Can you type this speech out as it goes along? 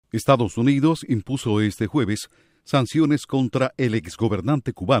Estados Unidos impuso este jueves sanciones contra el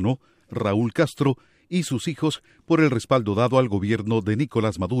exgobernante cubano Raúl Castro y sus hijos por el respaldo dado al gobierno de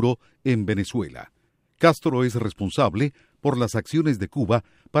Nicolás Maduro en Venezuela. Castro es responsable por las acciones de Cuba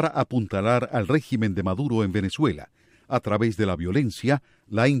para apuntalar al régimen de Maduro en Venezuela, a través de la violencia,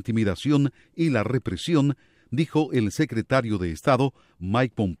 la intimidación y la represión, dijo el secretario de Estado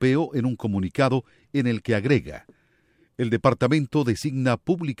Mike Pompeo en un comunicado en el que agrega: el departamento designa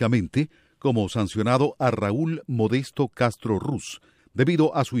públicamente como sancionado a Raúl Modesto Castro Ruz,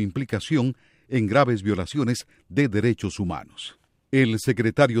 debido a su implicación en graves violaciones de derechos humanos. El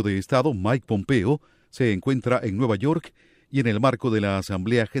secretario de Estado Mike Pompeo se encuentra en Nueva York y en el marco de la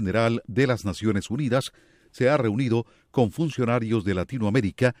Asamblea General de las Naciones Unidas se ha reunido con funcionarios de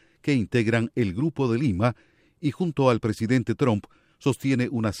Latinoamérica que integran el Grupo de Lima y junto al presidente Trump sostiene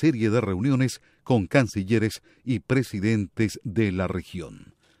una serie de reuniones con cancilleres y presidentes de la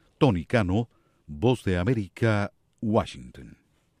región. Tony Cano, Voz de América, Washington.